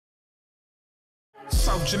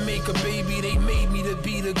South Jamaica, baby, they made me to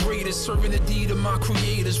be the greatest. Serving the deed of my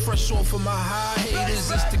creators, fresh off of my high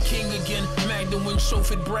haters. It's the king again, Magdalene,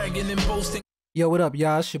 chauffeured, bragging and boasting. Yo, what up,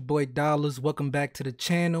 y'all? It's your boy Dollars. Welcome back to the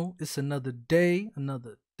channel. It's another day,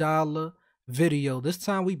 another dollar video. This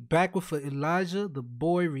time we back with an Elijah The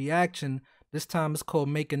Boy reaction. This time it's called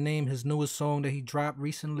Make a Name, his newest song that he dropped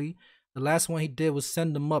recently. The last one he did was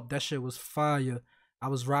Send 'Em Up. That shit was fire. I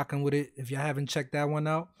was rocking with it. If y'all haven't checked that one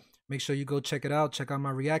out, make sure you go check it out. Check out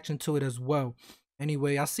my reaction to it as well.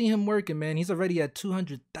 Anyway, I see him working, man. He's already at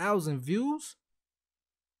 200,000 views.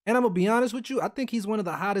 And I'm going to be honest with you, I think he's one of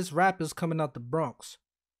the hottest rappers coming out the Bronx.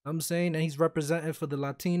 I'm saying, and he's representing for the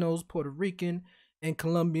Latinos, Puerto Rican, and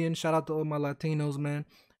Colombian. Shout out to all my Latinos, man.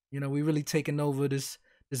 You know, we really taking over this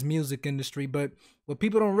music industry. But what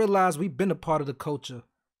people don't realize, we've been a part of the culture.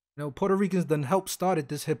 You know, Puerto Ricans done helped started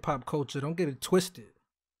this hip-hop culture. Don't get it twisted.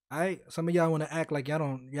 All right? Some of y'all want to act like y'all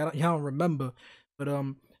don't remember. But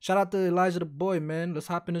shout out to Elijah The Boy, man. Let's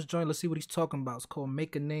hop in this joint. Let's see what he's talking about. It's called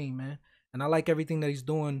Make a Name, man. And I like everything that he's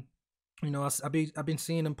doing. You know, I've been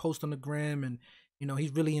seeing him post on the gram, and you know,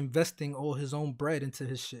 he's really investing all his own bread into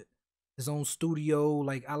his shit, his own studio.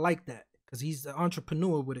 Like, I like that because he's an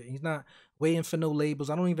entrepreneur with it. He's not waiting for no labels.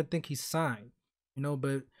 I don't even think he's signed. You know,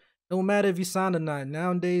 but don't matter if he's signed or not.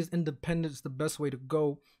 Nowadays, independence is the best way to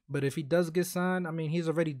go. But if he does get signed, I mean, he's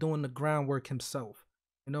already doing the groundwork himself.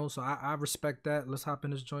 You know, so I respect that. Let's hop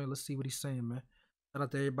in this joint. Let's see what he's saying, man. Shout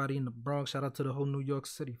out to everybody in the Bronx. Shout out to the whole New York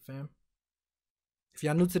City, fam. If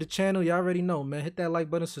y'all new to the channel, y'all already know, man. Hit that like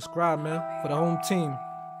button, subscribe, man, for the home team.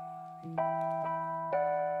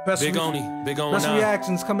 Best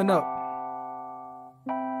reactions coming up.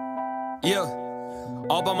 Yeah.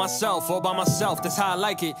 All by myself, that's how I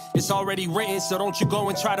like it. It's already written, so don't you go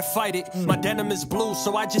and try to fight it. My denim is blue,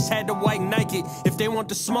 so I just had to white Nike. If they want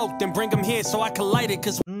the smoke, then bring them here so I can light it,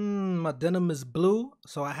 cause my denim is blue,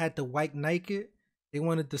 so I had to white Nike. They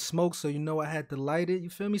wanted the smoke, so you know I had to light it. You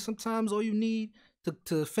feel me? Sometimes all you need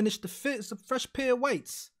to finish the fit is a fresh pair of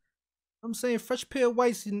whites. I'm saying fresh pair of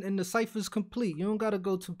whites and the cipher's complete. You don't gotta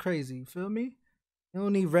go too crazy, you feel me? You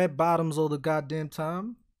don't need red bottoms all the goddamn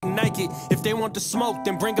time. Nike, if they want the smoke,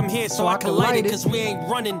 then bring them here so I can light it, cause we ain't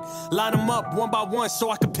running. Line them up one by one so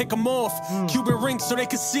I can pick them off. Cuban rings so they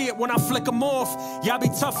can see it when I flick them off. Y'all be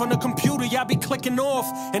tough on the computer, y'all be clicking off.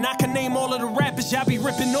 And I can name all of the rappers y'all be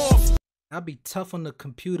ripping off. I'll be tough on the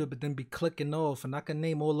computer, but then be clicking off. And I can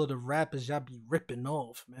name all of the rappers y'all be ripping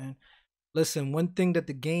off, man. Listen, one thing that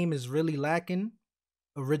the game is really lacking,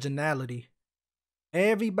 originality.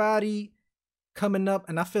 Everybody coming up,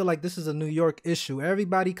 and I feel like this is a New York issue.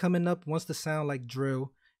 Everybody coming up wants to sound like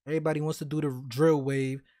drill. Everybody wants to do the drill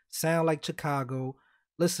wave, sound like Chicago.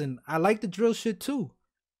 Listen, I like the drill shit too.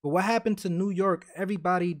 But what happened to New York?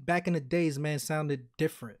 Everybody back in the days, man, sounded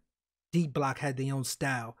different. D-Block had their own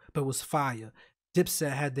style, but was fire.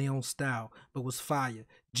 Dipset had their own style, but was fire.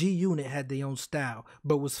 G-Unit had their own style,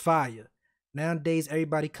 but was fire. Nowadays,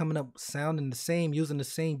 everybody coming up sounding the same, using the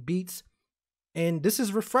same beats. And this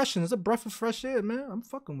is refreshing. It's a breath of fresh air, man. I'm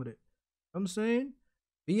fucking with it. I'm saying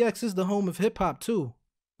BX is the home of hip-hop, too.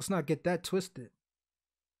 Let's not get that twisted.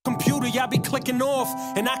 Computer, y'all be clicking off.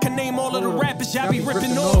 And I can name all of the rappers y'all be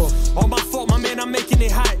ripping off. All my fault, my man, I'm making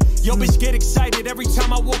it hot. Yo, bitch, get excited every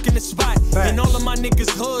time I walk in the spot. And all of my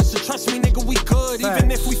niggas hood, so trust me, nigga, we good.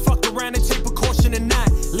 Even if we fuck around and take precaution or not.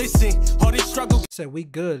 Listen, all this struggle. Said we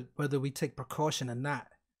good, whether we take precaution or not.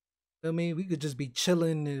 I mean, we could just be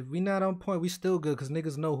chilling. If we not on point, we still good, because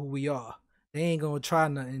niggas know who we are. They ain't gonna try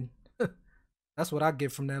nothing. That's what I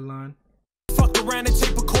get from that line. Fuck around and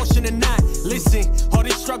take precaution or not. Listen, all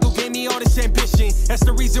this struggle gave me all this ambition. That's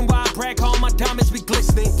the reason why I brag how all my diamonds be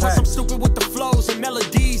glistening. Plus I'm stupid with the flows and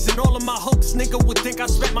melodies and all of my hooks. Nigga would think I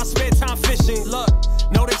spent my spare time fishing. Look,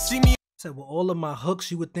 know they see me. Said, well, all of my hooks,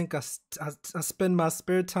 you would think I spend my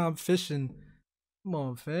spare time fishing. Come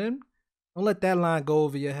on, fam. Don't let that line go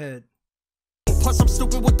over your head. Plus I'm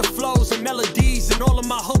stupid with the flows and melodies and all of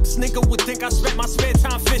my hooks. Nigga would think I spent my spare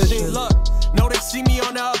time fishing. Look, know they see me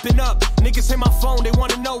on the up and up. Niggas hit my phone, they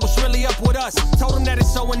wanna know what's really up with us. Told them that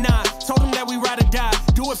it's so and I. Told them that we ride or die.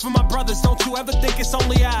 Do it for my brothers, don't you ever think it's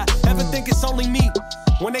only I. Ever think it's only me.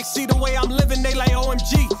 When they see the way I'm living, they like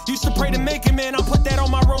OMG. Used to pray to make it, man, I put that on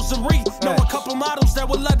my rosary. Know a couple models that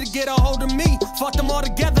would love to get a hold of me. Fought them all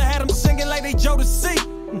together, had them singing like they Joe to see.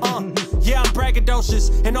 Yeah, I'm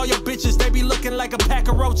braggadocious. And all your bitches, they be looking like a pack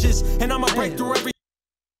of roaches. And I'ma break through every.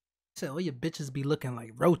 Said all your bitches be looking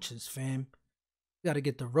like roaches, fam. You gotta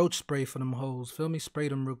get the roach spray for them hoes. Feel me? Spray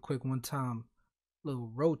them real quick one time. Little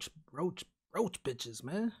roach bitches,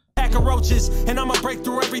 man. pack of roaches, and I'ma break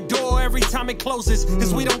through every door every time it closes.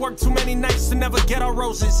 Cause we don't work too many nights to never get our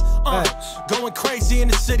roses. Going crazy in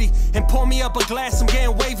the city, and pour me up a glass, I'm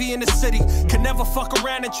getting wavy in the city. Can never fuck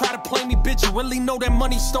around and try to play me, bitch. You really know that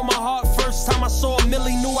money stole my heart. First time I saw a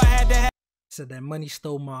milli, knew I had to have. Said that money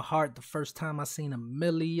stole my heart the first time I seen a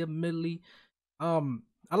milli.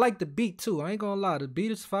 I like the beat too. I ain't gonna lie, the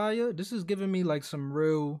beat is fire. This is giving me like some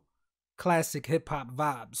real classic hip hop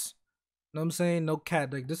vibes. Know what I'm saying? No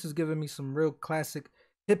cat. Like this is giving me some real classic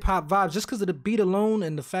hip hop vibes just because of the beat alone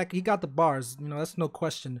and the fact he got the bars. You know, that's no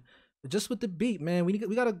question. But just with the beat, man, we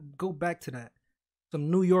gotta go back to that. Some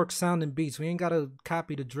New York sounding beats. We ain't gotta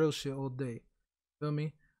copy the drill shit all day. Feel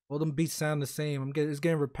me? All them beats sound the same. It's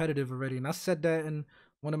getting repetitive already. And I said that in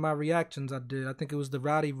one of my reactions I did. I think it was the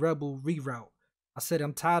Rowdy Rebel reroute. I said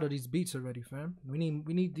I'm tired of these beats already, fam. We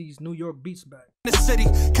need these New York beats back. The city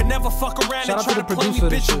can never fuck around and try to play me,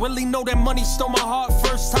 bitch. You really know that money stole my heart.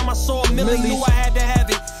 First time I saw a milli, knew I had to have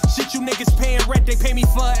it. Shit, you niggas paying rent, they pay me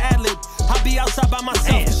for an ad-lib. I be outside by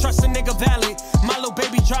myself, cause trust a nigga valid. My little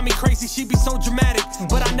baby drive me crazy, she be so dramatic.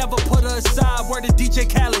 But I never put her aside, word to DJ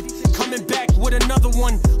Khaled. Coming back with another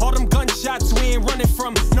one. All them gunshots we ain't running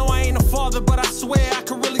from. No, I ain't a father, but I swear I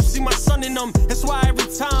could really see my son in them. That's why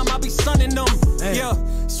every time I be sunning them. Yeah,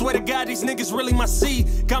 swear to God, these niggas really my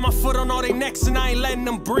seed. Got my foot on all they necks and I ain't letting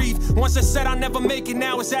them breathe. Once I said I never make it,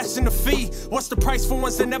 now it's asking the fee. What's the price for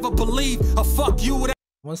ones that never believe? A fuck you with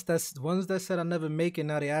ones that said I never make it,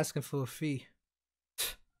 now they asking for a fee.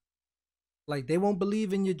 Like they won't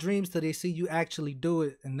believe in your dreams till they see you actually do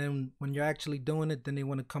it, and then when you're actually doing it, then they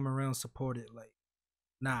want to come around support it. Like,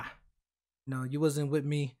 nah, no, you wasn't with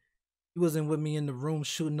me. You wasn't with me in the room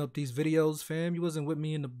shooting up these videos, fam. You wasn't with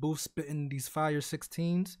me in the booth spitting these fire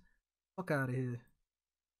 16s. Fuck out of here.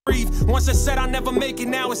 Once I said I never make it,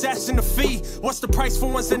 now it's asking the fee. What's the price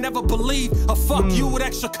for ones that never believe? A fuck you with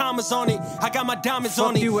extra commas on it. I got my diamonds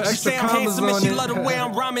on it. She say I'm handsome and she love the way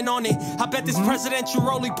I'm rhyming on it. I bet this presidential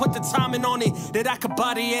rollie put the timing on it. That I could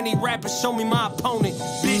body any rapper, show me my opponent.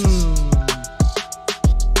 Bitch.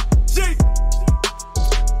 G.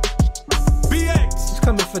 BX. He's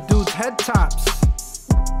coming for dudes' head tops.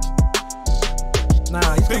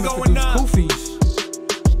 Nah, he's coming for dudes' goofies.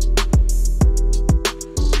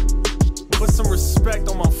 Put some respect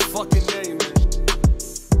on my fucking name, man.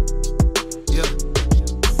 Yeah.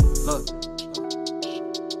 Look.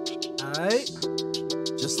 Alright.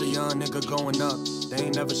 Just a young nigga going up. They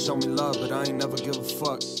ain't never show me love, but I ain't never give a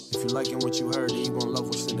fuck. If you liking what you heard, then you gon' love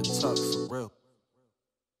what's in the tux, for real.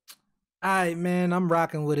 Alright, man. I'm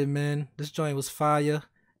rocking with it, man. This joint was fire.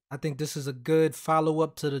 I think this is a good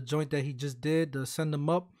follow-up to the joint that he just did to send him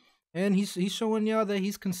up. And he's showing y'all that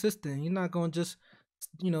he's consistent. You're not gonna just...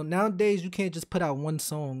 You know, nowadays you can't just put out one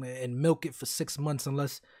song and milk it for 6 months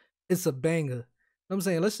unless it's a banger. You know what I'm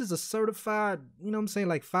saying? Unless it's a certified, you know what I'm saying,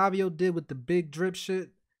 like Fabio did with the big drip shit.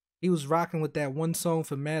 He was rocking with that one song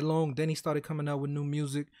for mad long. Then he started coming out with new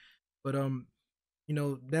music. But you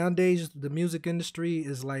know, nowadays the music industry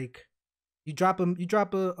is like you drop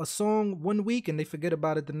a song 1 week and they forget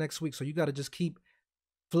about it the next week. So you gotta just keep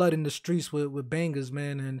flooding the streets with bangers,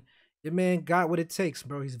 man. And your man got what it takes,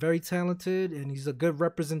 bro. He's very talented, and he's a good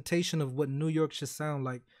representation of what New York should sound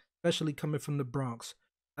like, especially coming from the Bronx.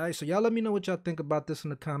 All right, so y'all let me know what y'all think about this in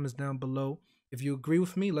the comments down below. If you agree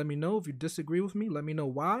with me, let me know. If you disagree with me, let me know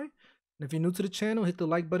why. And if you're new to the channel, hit the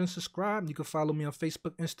like button, subscribe. You can follow me on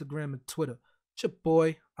Facebook, Instagram, and Twitter. It's your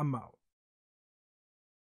boy. I'm out.